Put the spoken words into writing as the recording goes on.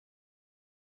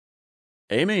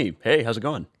Amy, hey, how's it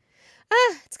going?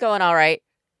 It's going all right.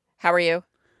 How are you?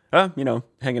 Hanging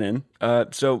in.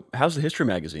 So how's the history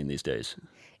magazine these days?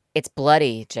 It's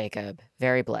bloody, Jacob.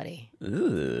 Very bloody.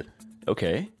 Ugh,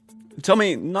 okay. Tell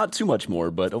me not too much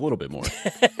more, but a little bit more.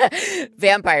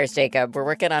 Vampires, Jacob. We're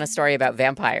working on a story about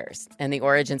vampires and the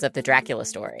origins of the Dracula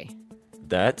story.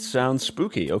 That sounds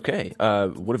spooky. Okay.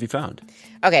 What have you found?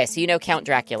 Okay, so you know Count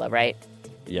Dracula, right?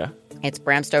 Yeah. It's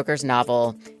Bram Stoker's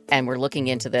novel, and we're looking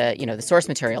into the source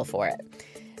material for it.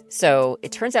 So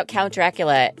it turns out Count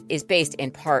Dracula is based in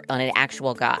part on an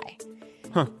actual guy.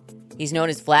 Huh. He's known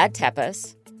as Vlad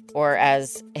Tepes, or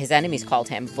as his enemies called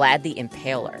him, Vlad the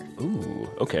Impaler. Ooh,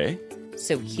 okay.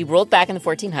 So he ruled back in the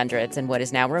 1400s in what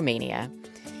is now Romania.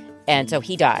 And so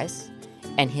he dies,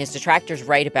 and his detractors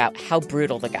write about how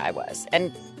brutal the guy was.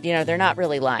 And, they're not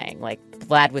really lying. Like,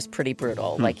 Vlad was pretty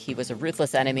brutal. Like, he was a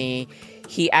ruthless enemy.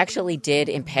 He actually did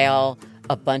impale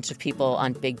a bunch of people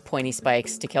on big pointy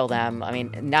spikes to kill them. I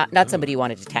mean, not somebody you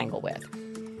wanted to tangle with.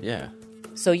 Yeah.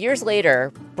 So years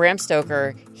later, Bram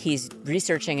Stoker, he's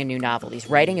researching a new novel. He's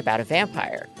writing about a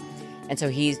vampire. And so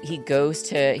he goes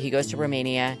to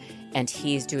Romania, and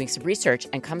he's doing some research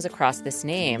and comes across this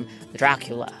name,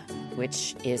 Dracula,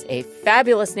 which is a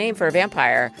fabulous name for a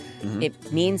vampire. Mm-hmm.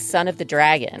 It means son of the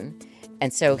dragon.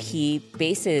 And so he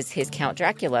bases his Count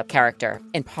Dracula character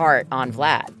in part on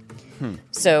Vlad.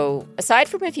 So aside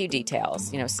from a few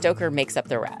details, Stoker makes up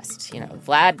the rest.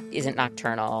 Vlad isn't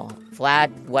nocturnal.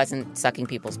 Vlad wasn't sucking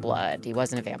people's blood. He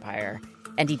wasn't a vampire.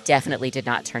 And he definitely did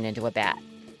not turn into a bat.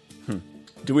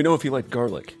 Do we know if he liked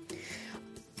garlic?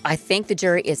 I think the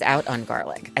jury is out on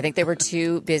garlic. I think they were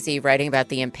too busy writing about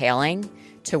the impaling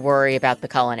to worry about the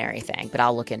culinary thing, but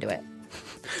I'll look into it.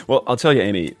 Well, I'll tell you,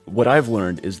 Amy, what I've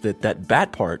learned is that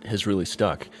bat part has really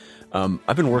stuck.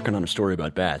 I've been working on a story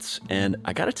about bats, and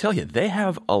I gotta tell you, they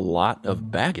have a lot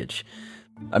of baggage.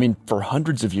 I mean, for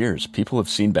hundreds of years, people have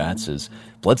seen bats as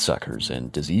bloodsuckers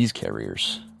and disease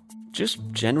carriers. Just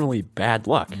generally bad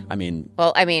luck.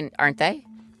 Aren't they?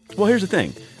 Well, here's the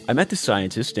thing. I met this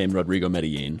scientist named Rodrigo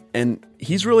Medellin, and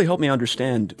he's really helped me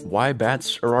understand why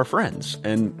bats are our friends,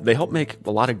 and they help make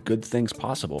a lot of good things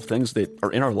possible, things that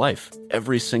are in our life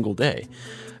every single day.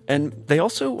 And they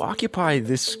also occupy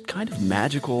this kind of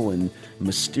magical and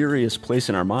mysterious place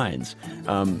in our minds.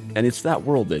 And it's that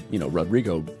world that,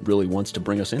 Rodrigo really wants to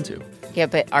bring us into. Yeah,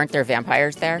 but aren't there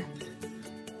vampires there?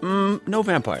 No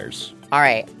vampires. All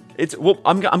right.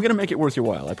 I'm going to make it worth your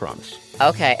while, I promise.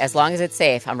 Okay, as long as it's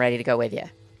safe, I'm ready to go with you.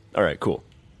 All right, cool.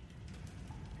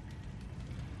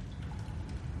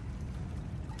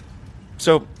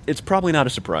 So it's probably not a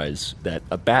surprise that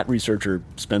a bat researcher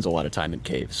spends a lot of time in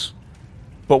caves.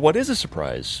 But what is a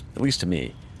surprise, at least to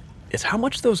me, is how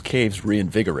much those caves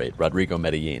reinvigorate Rodrigo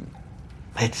Medellin.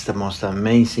 It's the most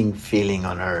amazing feeling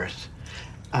on earth.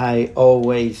 I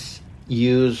always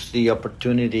use the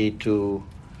opportunity to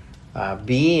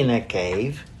be in a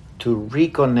cave to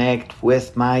reconnect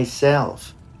with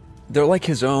myself. They're like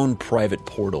his own private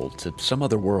portal to some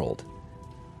other world.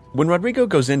 When Rodrigo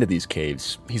goes into these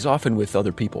caves, he's often with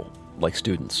other people, like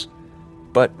students.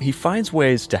 But he finds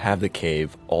ways to have the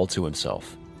cave all to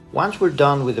himself. Once we're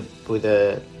done with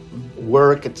the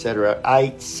work, etc.,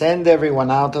 I send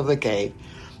everyone out of the cave,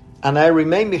 and I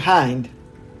remain behind,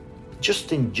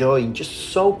 just enjoying,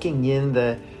 just soaking in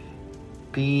the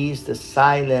peace, the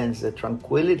silence, the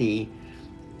tranquility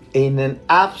in an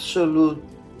absolute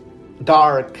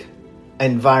dark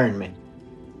environment.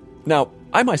 Now,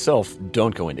 I myself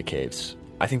don't go into caves.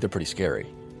 I think they're pretty scary.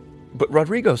 But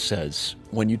Rodrigo says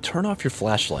when you turn off your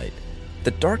flashlight,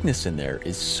 the darkness in there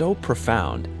is so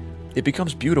profound, it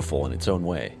becomes beautiful in its own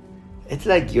way. It's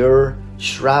like you're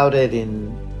shrouded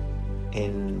in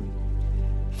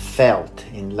felt,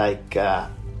 in like a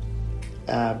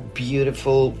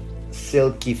beautiful,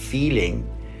 silky feeling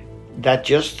that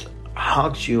just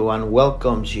hugs you and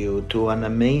welcomes you to an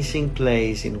amazing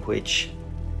place in which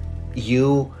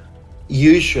you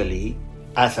usually,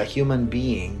 as a human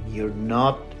being, you're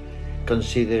not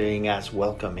considering as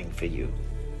welcoming for you.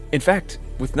 In fact,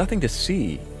 with nothing to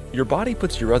see, your body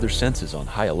puts your other senses on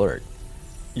high alert.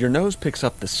 Your nose picks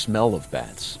up the smell of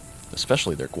bats,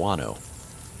 especially their guano.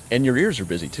 And your ears are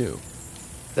busy too.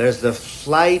 There's the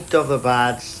flight of the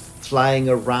bats flying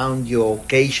around you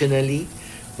occasionally,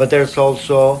 but there's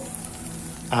also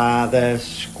the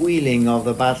squealing of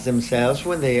the bats themselves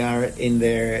when they are in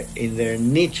their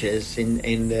niches,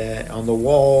 on the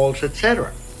walls,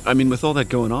 etc. I mean, with all that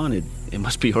going on, it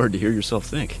must be hard to hear yourself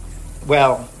think.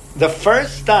 Well, the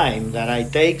first time that I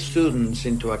take students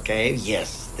into a cave,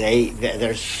 yes,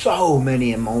 there's so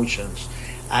many emotions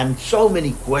and so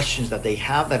many questions that they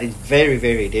have that it's very,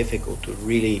 very difficult to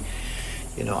really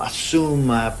assume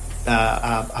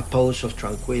a pose of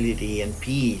tranquility and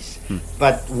peace.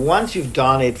 But once you've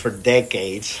done it for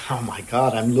decades, oh my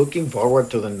God, I'm looking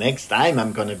forward to the next time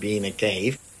I'm going to be in a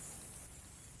cave.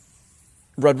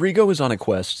 Rodrigo is on a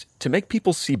quest to make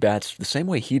people see bats the same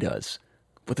way he does,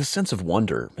 with a sense of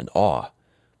wonder and awe.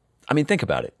 I mean, think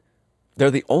about it.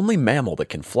 They're the only mammal that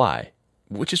can fly,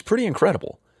 which is pretty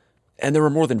incredible. And there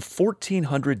are more than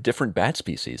 1,400 different bat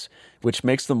species, which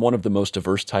makes them one of the most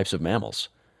diverse types of mammals.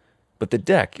 But the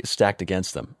deck is stacked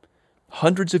against them.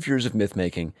 Hundreds of years of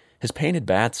myth-making has painted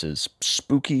bats as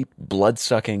spooky,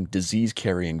 blood-sucking,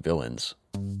 disease-carrying villains.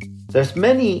 There's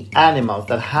many animals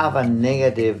that have a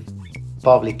negative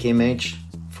public image,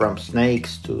 from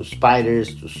snakes to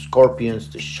spiders to scorpions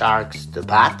to sharks to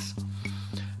bats.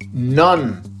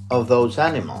 None of those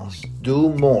animals do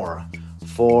more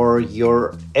for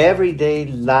your everyday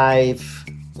life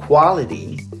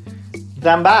quality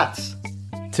than bats.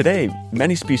 Today,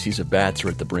 many species of bats are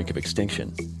at the brink of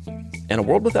extinction. And a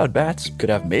world without bats could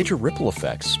have major ripple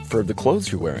effects for the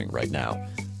clothes you're wearing right now,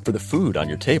 for the food on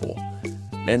your table,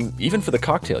 and even for the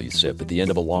cocktail you sip at the end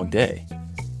of a long day.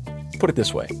 Put it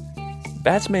this way,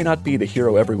 bats may not be the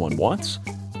hero everyone wants,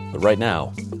 but right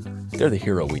now, they're the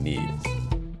hero we need.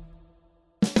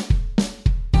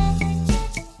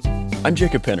 I'm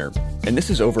Jacob Penner, and this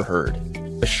is Overheard,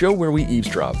 a show where we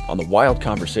eavesdrop on the wild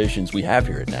conversations we have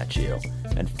here at Nat Geo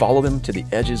and follow them to the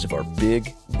edges of our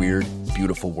big, weird,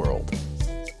 beautiful world.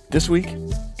 This week,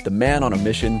 the man on a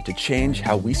mission to change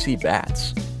how we see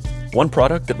bats. One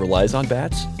product that relies on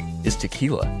bats is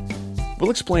tequila.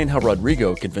 We'll explain how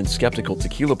Rodrigo convinced skeptical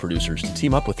tequila producers to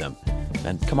team up with him.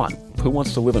 And come on, who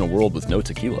wants to live in a world with no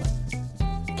tequila?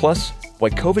 Plus, why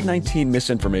COVID-19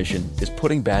 misinformation is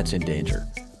putting bats in danger,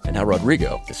 and how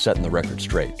Rodrigo is setting the record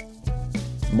straight.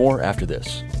 More after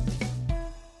this.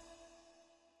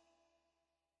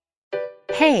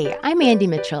 Hey, I'm Andy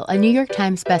Mitchell, a New York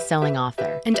Times bestselling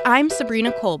author. And I'm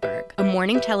Sabrina Kohlberg, a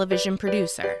morning television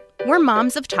producer. We're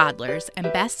moms of toddlers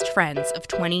and best friends of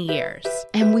 20 years.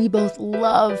 And we both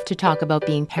love to talk about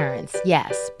being parents,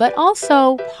 yes, but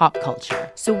also pop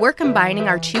culture. So we're combining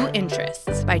our two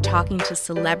interests by talking to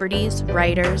celebrities,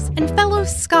 writers, and fellow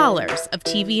scholars of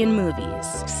TV and movies.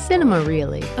 Cinema,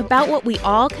 really. About what we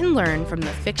all can learn from the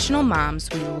fictional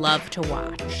moms we love to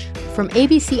watch. From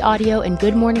ABC Audio and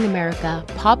Good Morning America,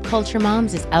 Pop Culture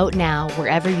Moms is out now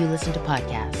wherever you listen to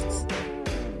podcasts.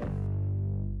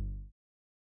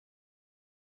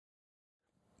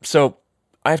 So,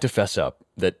 I have to fess up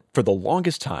that for the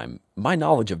longest time, my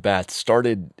knowledge of bats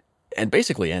started and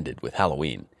basically ended with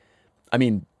Halloween. I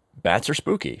mean, bats are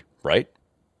spooky, right?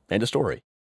 End of story.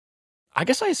 I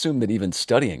guess I assumed that even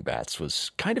studying bats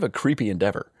was kind of a creepy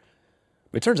endeavor.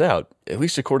 It turns out, at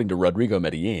least according to Rodrigo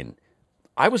Medellin,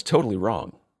 I was totally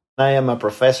wrong. I am a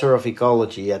professor of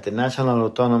ecology at the National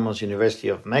Autonomous University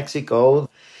of Mexico,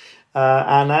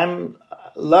 and I'm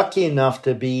lucky enough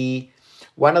to be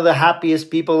one of the happiest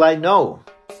people I know.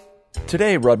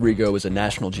 Today, Rodrigo is a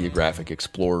National Geographic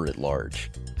explorer at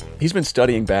large. He's been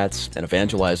studying bats and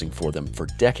evangelizing for them for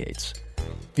decades.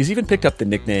 He's even picked up the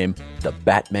nickname the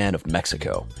Batman of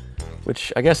Mexico,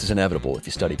 which I guess is inevitable if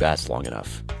you study bats long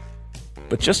enough.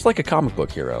 But just like a comic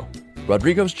book hero,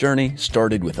 Rodrigo's journey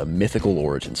started with a mythical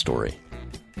origin story.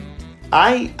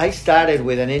 I started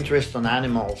with an interest on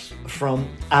animals from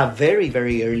a very,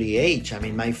 very early age. I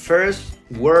mean, my first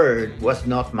word was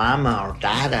not mama or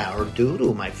dada or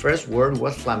doodoo. My first word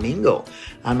was flamingo.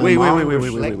 And wait.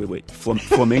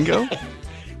 Flamingo?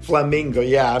 Flamingo,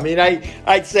 yeah. I mean,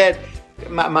 I said,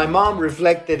 my mom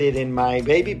reflected it in my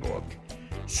baby book,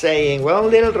 saying, well,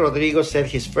 little Rodrigo said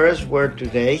his first word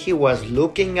today, he was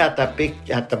looking at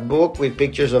the book with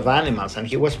pictures of animals, and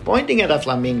he was pointing at a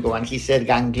flamingo, and he said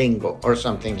ganglingo or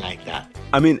something like that.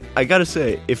 I mean, I gotta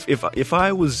say, if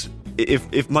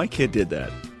my kid did that,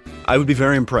 I would be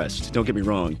very impressed. Don't get me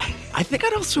wrong. I think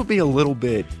I'd also be a little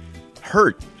bit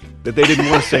hurt that they didn't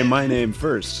want to say my name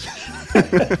first.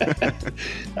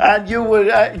 And you would,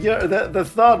 the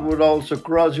thought would also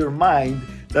cross your mind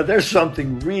that there's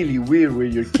something really weird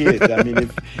with your kid. I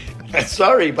mean,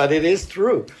 sorry, but it is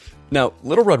true. Now,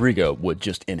 little Rodrigo would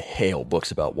just inhale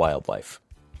books about wildlife.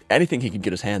 Anything he could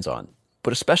get his hands on,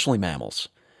 but especially mammals.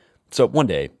 So one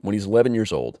day, when he's 11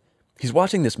 years old, he's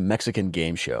watching this Mexican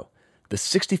game show, the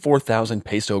 64,000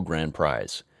 peso grand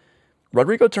prize.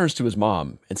 Rodrigo turns to his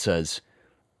mom and says,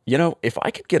 you know, if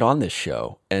I could get on this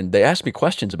show and they ask me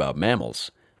questions about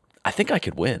mammals, I think I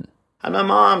could win. And my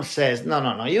mom says,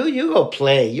 no, you go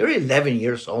play. You're 11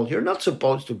 years old. You're not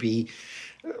supposed to be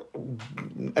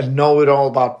a know-it-all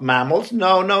about mammals.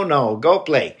 No, go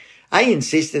play. I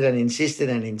insisted and insisted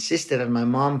and insisted, and my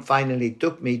mom finally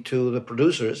took me to the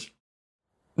producers.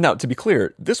 Now, to be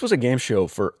clear, this was a game show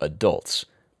for adults.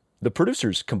 The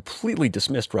producers completely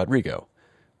dismissed Rodrigo.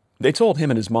 They told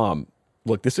him and his mom,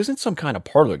 look, this isn't some kind of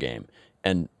parlor game,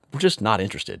 and we're just not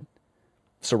interested.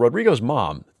 So Rodrigo's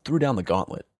mom threw down the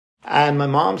gauntlet. And my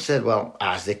mom said, well,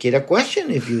 ask the kid a question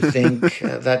if you think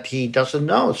that he doesn't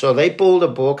know. So they pulled a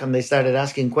book and they started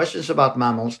asking questions about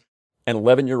mammals. And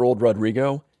 11-year-old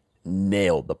Rodrigo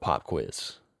nailed the pop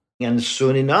quiz. And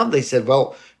soon enough, they said,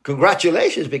 well,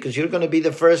 congratulations, because you're going to be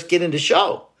the first kid in the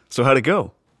show. So how'd it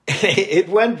go? It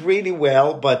went really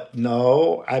well, but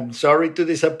no, I'm sorry to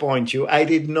disappoint you. I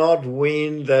did not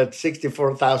win that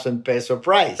 64,000 peso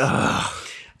prize.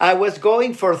 I was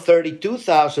going for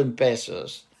 32,000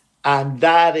 pesos, and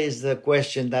that is the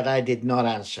question that I did not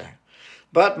answer.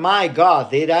 But my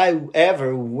God, did I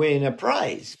ever win a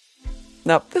prize?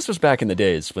 Now, this was back in the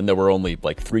days when there were only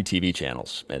like 3 TV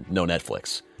channels and no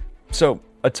Netflix. So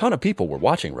a ton of people were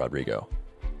watching Rodrigo,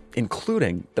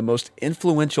 including the most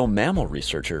influential mammal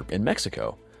researcher in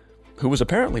Mexico, who was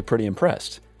apparently pretty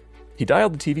impressed. He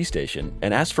dialed the TV station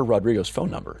and asked for Rodrigo's phone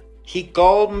number. He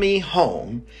called me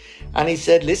home and he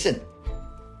said, listen,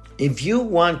 if you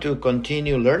want to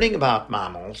continue learning about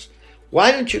mammals,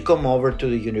 why don't you come over to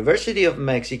the University of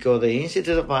Mexico, the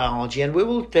Institute of Biology, and we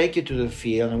will take you to the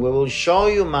field and we will show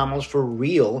you mammals for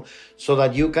real so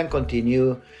that you can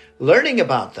continue learning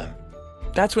about them.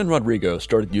 That's when Rodrigo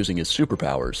started using his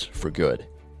superpowers for good.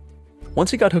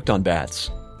 Once he got hooked on bats,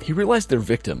 he realized they're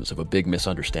victims of a big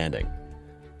misunderstanding.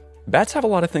 Bats have a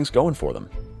lot of things going for them,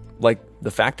 like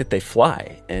the fact that they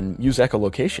fly and use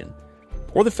echolocation,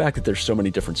 or the fact that there's so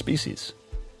many different species.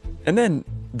 And then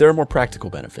there are more practical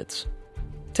benefits.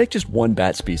 Take just one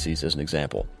bat species as an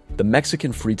example, the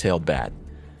Mexican free-tailed bat.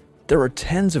 There are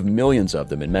tens of millions of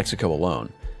them in Mexico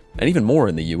alone, and even more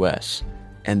in the US,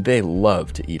 and they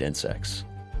love to eat insects.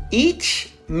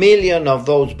 Each million of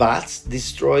those bats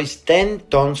destroys 10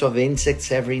 tons of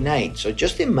insects every night. So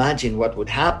just imagine what would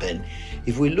happen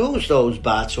if we lose those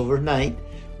bats overnight.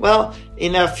 Well,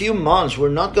 in a few months, we're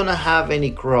not going to have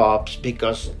any crops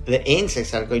because the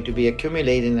insects are going to be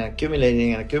accumulating and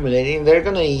accumulating and accumulating. And they're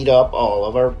going to eat up all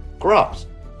of our crops.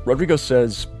 Rodrigo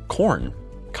says corn,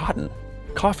 cotton,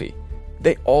 coffee,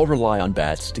 they all rely on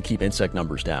bats to keep insect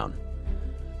numbers down.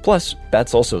 Plus,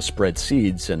 bats also spread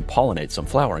seeds and pollinate some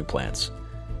flowering plants.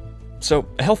 So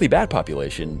a healthy bat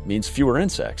population means fewer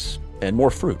insects and more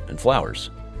fruit and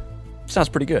flowers. Sounds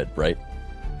pretty good, right?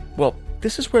 Well,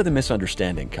 this is where the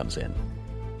misunderstanding comes in.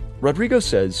 Rodrigo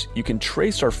says you can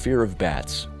trace our fear of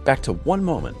bats back to one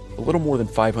moment a little more than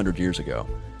 500 years ago.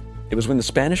 It was when the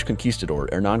Spanish conquistador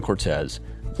Hernán Cortés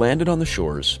landed on the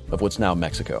shores of what's now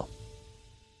Mexico.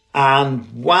 And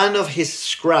one of his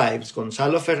scribes,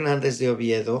 Gonzalo Fernández de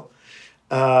Oviedo,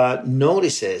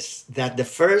 notices that the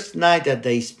first night that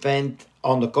they spent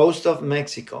on the coast of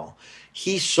Mexico,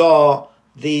 he saw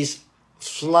these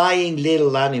flying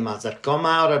little animals that come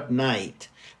out at night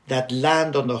that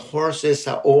land on the horses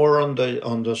or on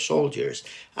the soldiers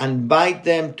and bite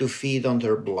them to feed on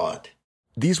their blood.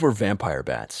 These were vampire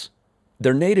bats.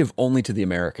 They're native only to the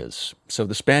Americas, so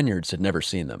the Spaniards had never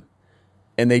seen them.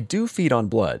 And they do feed on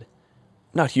blood.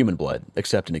 Not human blood,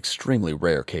 except in extremely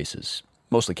rare cases,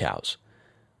 mostly cows.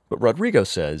 But Rodrigo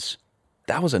says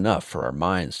that was enough for our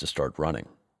minds to start running.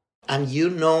 And you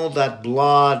know that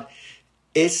blood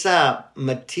is a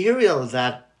material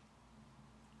that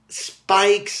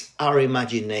spikes our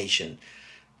imagination.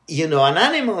 You know, an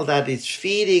animal that is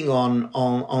feeding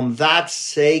on that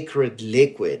sacred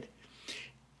liquid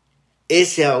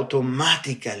is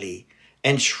automatically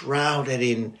enshrouded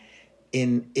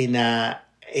in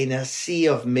a sea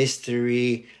of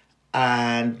mystery,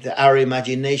 and our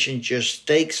imagination just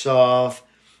takes off,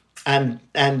 and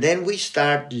then we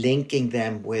start linking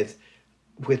them with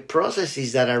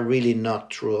processes that are really not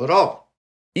true at all.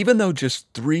 Even though just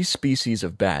 3 species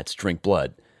of bats drink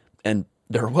blood, and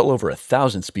there are well over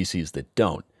 1,000 species that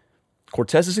don't,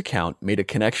 Cortez's account made a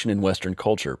connection in Western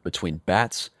culture between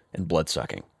bats and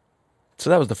bloodsucking. So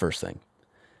that was the first thing.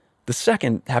 The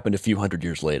second happened a few hundred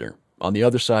years later, on the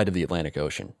other side of the Atlantic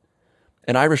Ocean.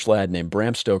 An Irish lad named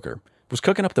Bram Stoker was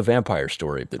cooking up the vampire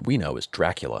story that we know as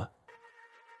Dracula.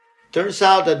 Turns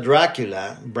out that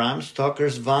Dracula, Bram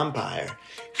Stoker's vampire,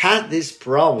 had this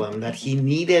problem that he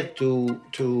needed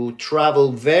to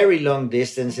travel very long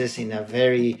distances in a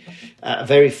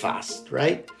very fast,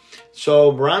 right?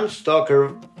 So Bram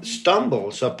Stoker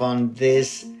stumbles upon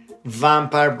this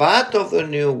vampire bat of the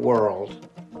New World,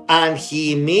 and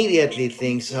he immediately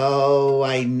thinks, oh,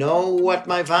 I know what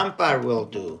my vampire will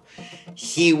do.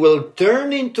 He will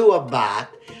turn into a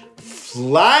bat,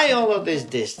 fly all of this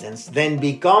distance, then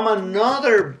become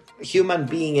another human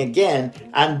being again,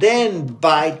 and then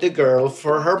bite the girl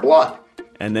for her blood.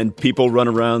 And then people run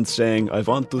around saying, I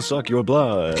want to suck your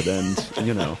blood, and,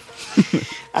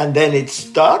 And then it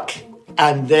stuck,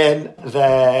 and then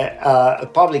the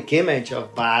public image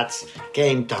of bats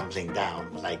came tumbling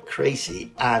down like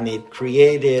crazy, and it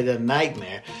created a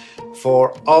nightmare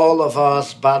for all of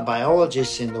us bat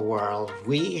biologists in the world.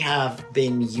 We have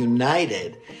been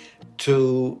united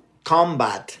to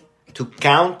combat, to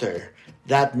counter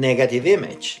that negative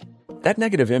image. That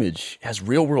negative image has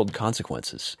real-world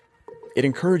consequences. It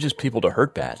encourages people to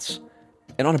hurt bats.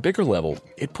 And on a bigger level,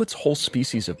 it puts whole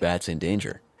species of bats in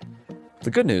danger.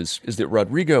 The good news is that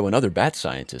Rodrigo and other bat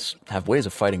scientists have ways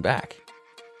of fighting back.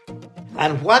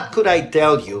 And what could I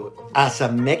tell you as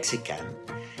a Mexican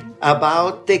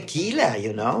about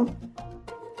tequila,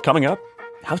 Coming up,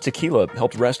 how tequila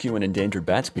helped rescue an endangered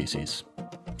bat species.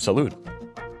 Salud.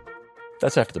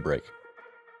 That's after the break.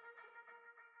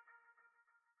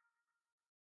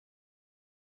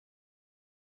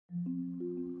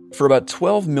 For about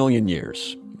 12 million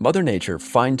years, Mother Nature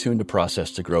fine-tuned a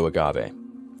process to grow agave,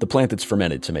 the plant that's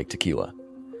fermented to make tequila.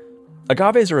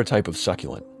 Agaves are a type of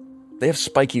succulent. They have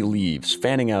spiky leaves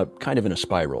fanning out kind of in a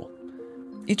spiral.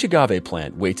 Each agave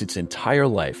plant waits its entire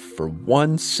life for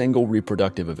one single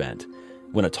reproductive event,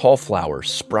 when a tall flower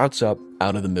sprouts up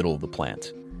out of the middle of the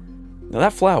plant. Now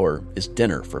that flower is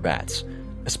dinner for bats,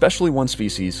 especially one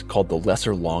species called the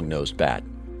lesser long-nosed bat,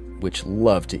 which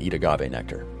love to eat agave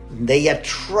nectar. They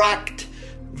attract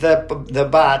the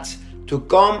bats to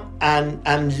come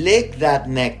and lick that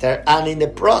nectar, and in the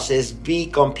process be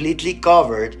completely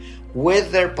covered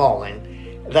with their pollen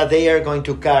that they are going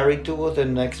to carry to the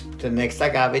next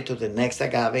agave, to the next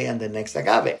agave, and the next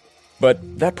agave. But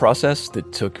that process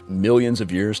that took millions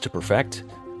of years to perfect,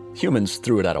 humans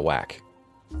threw it out of whack.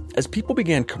 As people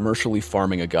began commercially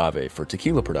farming agave for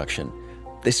tequila production,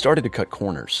 they started to cut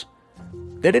corners.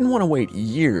 They didn't want to wait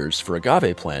years for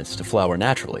agave plants to flower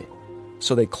naturally,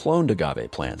 so they cloned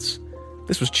agave plants.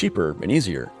 This was cheaper and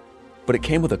easier, but it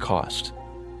came with a cost.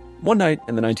 One night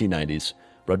in the 1990s,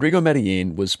 Rodrigo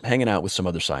Medellin was hanging out with some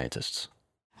other scientists.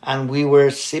 And we were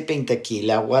sipping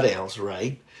tequila, what else,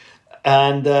 right?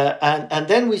 And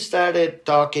then we started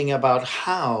talking about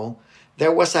how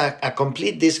there was a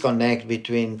complete disconnect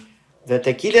between the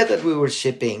tequila that we were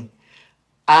sipping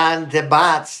and the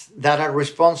bats that are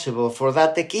responsible for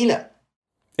that tequila.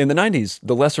 In the 90s,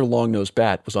 the lesser long-nosed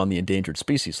bat was on the endangered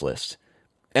species list.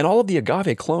 And all of the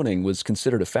agave cloning was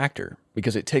considered a factor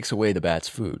because it takes away the bat's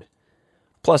food.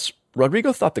 Plus,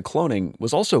 Rodrigo thought the cloning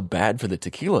was also bad for the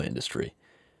tequila industry.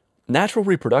 Natural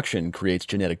reproduction creates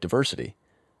genetic diversity.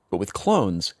 But with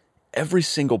clones, every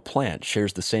single plant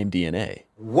shares the same DNA.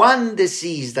 One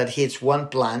disease that hits one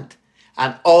plant,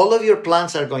 and all of your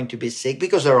plants are going to be sick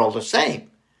because they're all the same.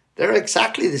 They're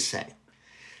exactly the same.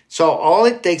 So all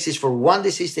it takes is for one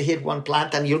disease to hit one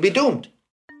plant and you'll be doomed.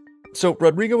 So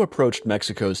Rodrigo approached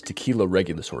Mexico's Tequila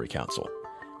Regulatory Council.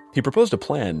 He proposed a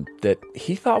plan that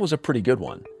he thought was a pretty good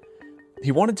one.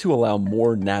 He wanted to allow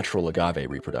more natural agave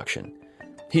reproduction.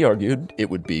 He argued it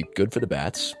would be good for the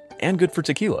bats and good for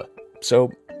tequila.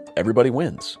 So everybody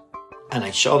wins. And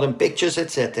I showed them pictures,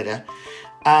 etc.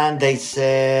 And they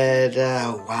said,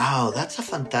 wow, that's a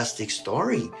fantastic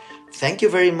story. Thank you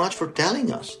very much for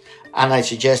telling us. And I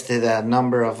suggested a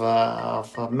number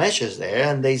of measures there.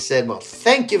 And they said, well,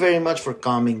 thank you very much for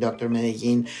coming, Dr.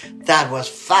 Medellin. That was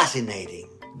fascinating.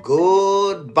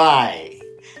 Goodbye.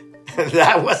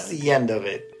 That was the end of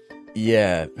it.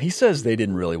 Yeah, he says they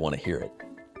didn't really want to hear it.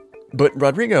 But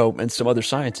Rodrigo and some other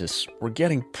scientists were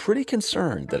getting pretty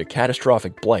concerned that a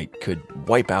catastrophic blight could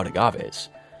wipe out agaves.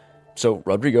 So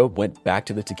Rodrigo went back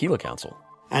to the Tequila Council.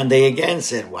 And they again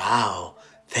said, wow,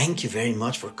 thank you very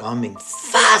much for coming.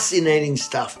 Fascinating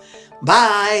stuff.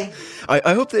 Bye.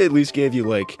 I hope they at least gave you,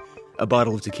 like, a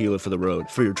bottle of tequila for the road,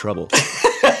 for your trouble.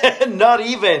 Not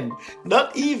even.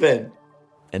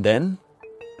 And then,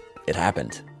 it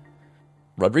happened.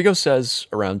 Rodrigo says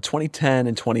around 2010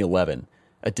 and 2011,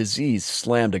 a disease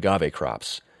slammed agave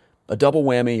crops, a double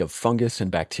whammy of fungus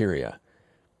and bacteria.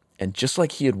 And just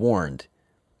like he had warned,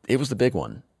 it was the big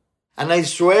one. And I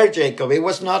swear, Jacob, it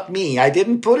was not me. I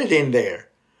didn't put it in there.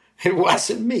 It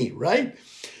wasn't me, right?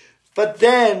 But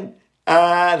then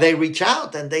they reach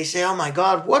out and they say, oh my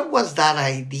God, what was that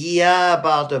idea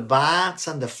about the bats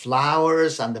and the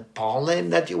flowers and the pollen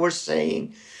that you were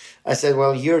saying? I said,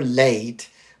 well, you're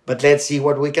late, but let's see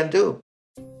what we can do.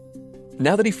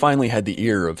 Now that he finally had the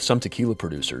ear of some tequila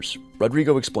producers,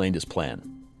 Rodrigo explained his plan.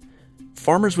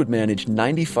 Farmers would manage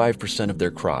 95% of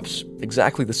their crops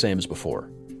exactly the same as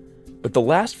before. But the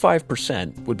last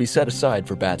 5% would be set aside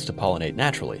for bats to pollinate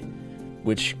naturally,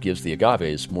 which gives the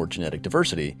agaves more genetic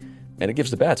diversity, and it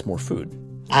gives the bats more food.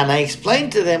 And I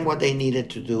explained to them what they needed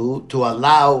to do to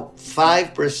allow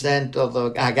 5% of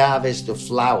the agaves to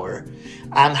flower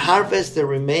and harvest the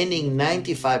remaining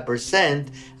 95%,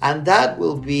 and that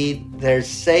will be their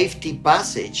safety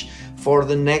passage for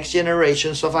the next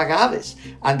generations of agaves.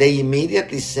 And they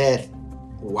immediately said,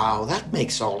 wow, that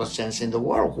makes all the sense in the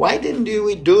world. Why didn't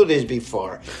we do this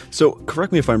before? So,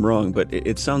 correct me if I'm wrong, but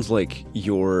it sounds like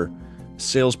your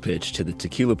sales pitch to the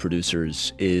tequila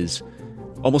producers is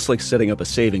almost like setting up a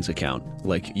savings account.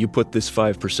 Like, you put this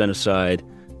 5% aside,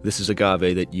 this is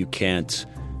agave that you can't,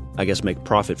 I guess, make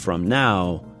profit from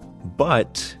now,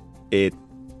 but it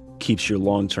keeps your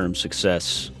long-term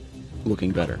success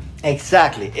looking better.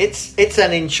 Exactly. It's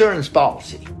an insurance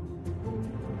policy.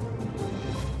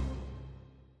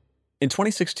 In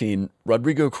 2016,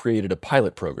 Rodrigo created a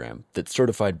pilot program that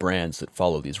certified brands that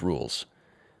follow these rules.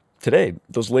 Today,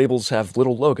 those labels have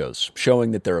little logos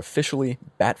showing that they're officially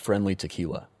bat-friendly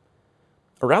tequila.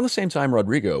 Around the same time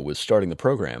Rodrigo was starting the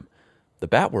program, the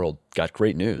bat world got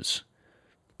great news.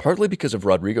 Partly because of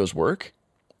Rodrigo's work,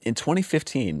 in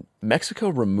 2015, Mexico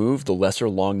removed the lesser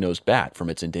long-nosed bat from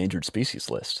its endangered species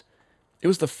list. It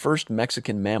was the first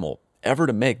Mexican mammal ever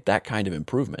to make that kind of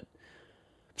improvement.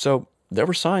 So, there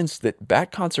were signs that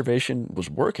bat conservation was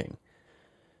working.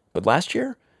 But last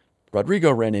year,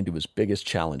 Rodrigo ran into his biggest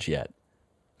challenge yet,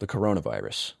 the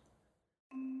coronavirus.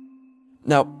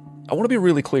 Now, I want to be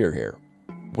really clear here.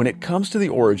 When it comes to the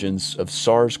origins of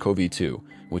SARS-CoV-2,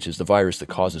 which is the virus that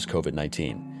causes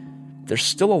COVID-19, there's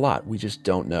still a lot we just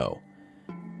don't know.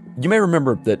 You may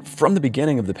remember that from the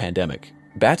beginning of the pandemic,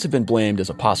 bats have been blamed as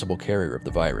a possible carrier of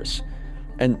the virus.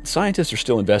 And scientists are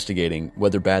still investigating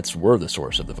whether bats were the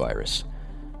source of the virus.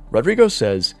 Rodrigo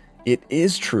says it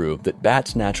is true that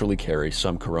bats naturally carry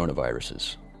some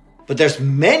coronaviruses. But there's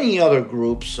many other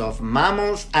groups of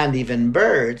mammals and even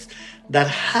birds that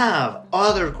have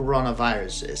other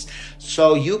coronaviruses.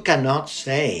 So you cannot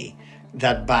say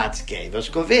that bats gave us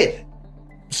COVID.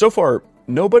 So far,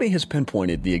 nobody has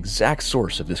pinpointed the exact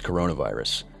source of this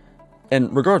coronavirus.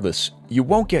 And regardless, you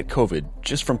won't get COVID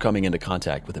just from coming into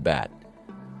contact with a bat.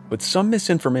 But some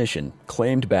misinformation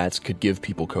claimed bats could give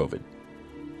people COVID.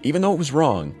 Even though it was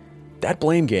wrong, that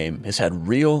blame game has had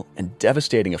real and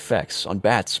devastating effects on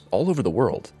bats all over the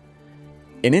world.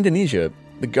 In Indonesia,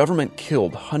 the government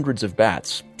killed hundreds of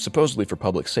bats, supposedly for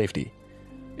public safety.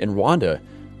 In Rwanda,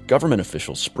 government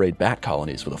officials sprayed bat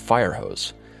colonies with a fire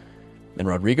hose. And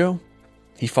Rodrigo,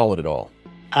 he followed it all.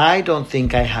 I don't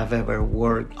think I have ever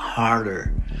worked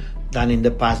harder than in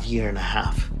the past year and a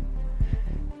half,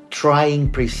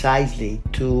 trying precisely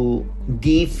to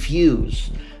defuse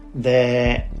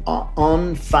the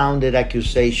unfounded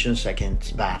accusations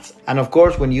against bats. And of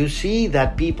course, when you see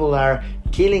that people are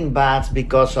killing bats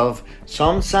because of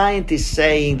some scientists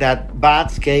saying that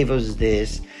bats gave us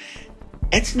this,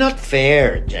 it's not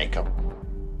fair, Jacob.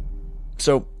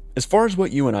 So, as far as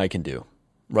what you and I can do,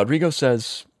 Rodrigo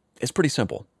says it's pretty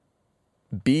simple.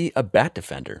 Be a bat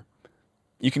defender.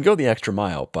 You can go the extra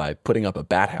mile by putting up a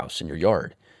bat house in your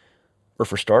yard. Or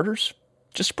for starters,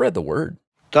 just spread the word.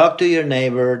 Talk to your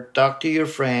neighbor, talk to your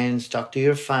friends, talk to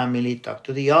your family, talk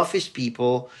to the office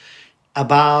people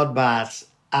about bats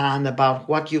and about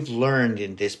what you've learned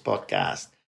in this podcast.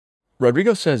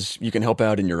 Rodrigo says you can help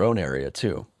out in your own area,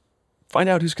 too. Find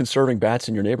out who's conserving bats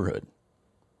in your neighborhood.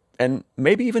 And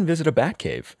maybe even visit a bat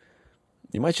cave.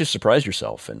 You might just surprise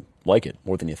yourself and like it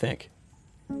more than you think.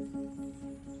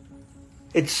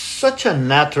 It's such a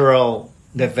natural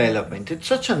development. It's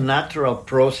such a natural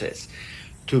process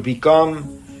to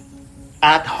become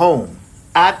at home,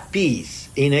 at peace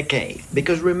in a cave.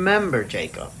 Because remember,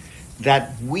 Jacob,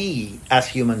 that we as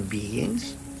human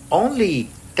beings, only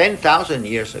 10,000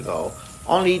 years ago,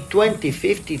 only 20,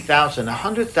 50,000,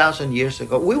 100,000 years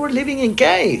ago, we were living in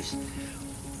caves.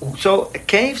 So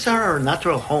caves are our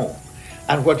natural home.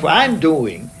 And what I'm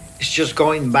doing is just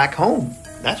going back home.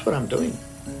 That's what I'm doing.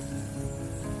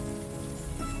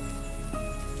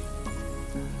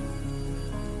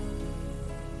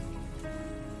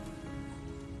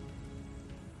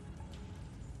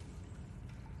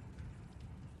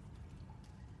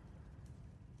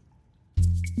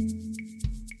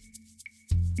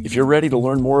 If you're ready to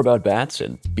learn more about bats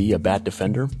and be a bat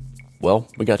defender, well,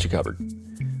 we got you covered.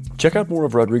 Check out more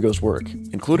of Rodrigo's work,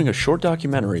 including a short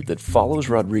documentary that follows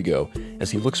Rodrigo as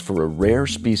he looks for a rare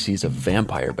species of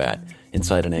vampire bat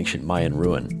inside an ancient Mayan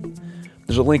ruin.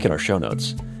 There's a link in our show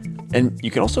notes. And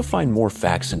you can also find more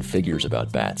facts and figures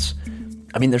about bats.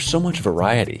 I mean, there's so much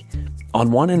variety.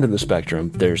 On one end of the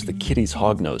spectrum, there's the Kitty's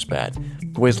hognose bat,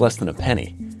 who weighs less than a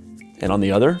penny. And on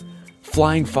the other,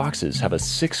 flying foxes have a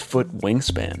 6-foot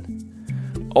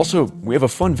wingspan. Also, we have a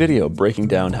fun video breaking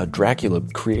down how Dracula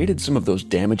created some of those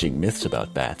damaging myths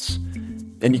about bats.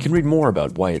 And you can read more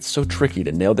about why it's so tricky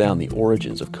to nail down the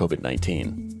origins of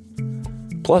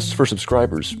COVID-19. Plus, for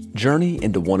subscribers, journey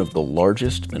into one of the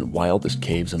largest and wildest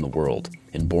caves in the world,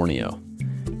 in Borneo.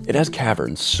 It has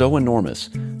caverns so enormous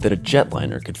that a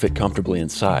jetliner could fit comfortably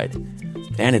inside,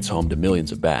 and it's home to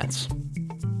millions of bats.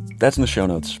 That's in the show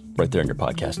notes, right there in your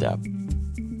podcast app.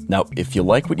 Now, if you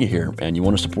like what you hear and you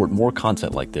want to support more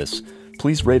content like this,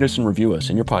 please rate us and review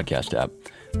us in your podcast app,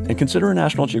 and consider a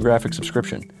National Geographic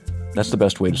subscription. That's the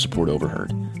best way to support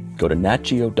Overheard. Go to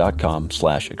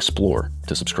natgeo.com/explore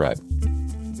to subscribe.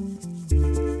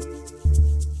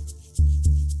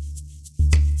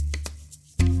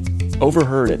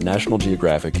 Overheard at National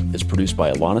Geographic is produced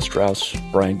by Alana Strauss,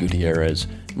 Brian Gutierrez,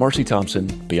 Marcy Thompson,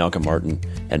 Bianca Martin,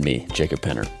 and me, Jacob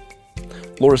Penner.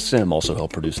 Laura Sim also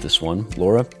helped produce this one.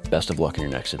 Laura, best of luck in your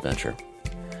next adventure.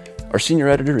 Our senior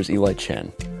editor is Eli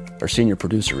Chen. Our senior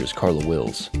producer is Carla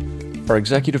Wills. Our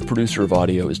executive producer of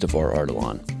audio is Devar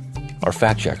Ardalan. Our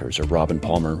fact checkers are Robin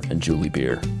Palmer and Julie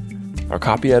Beer. Our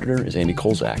copy editor is Amy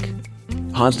Kolzak.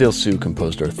 Hansdale Sue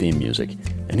composed our theme music,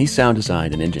 and he sound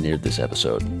designed and engineered this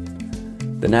episode.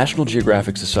 The National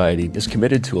Geographic Society is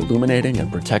committed to illuminating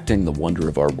and protecting the wonder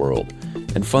of our world,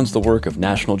 and funds the work of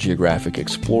National Geographic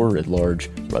Explorer-at-Large,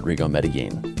 Rodrigo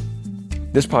Medellin.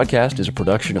 This podcast is a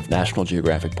production of National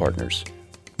Geographic Partners.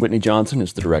 Whitney Johnson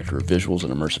is the Director of Visuals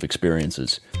and Immersive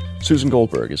Experiences. Susan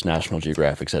Goldberg is National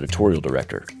Geographic's Editorial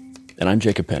Director. And I'm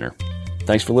Jacob Penner.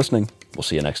 Thanks for listening. We'll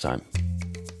see you next time.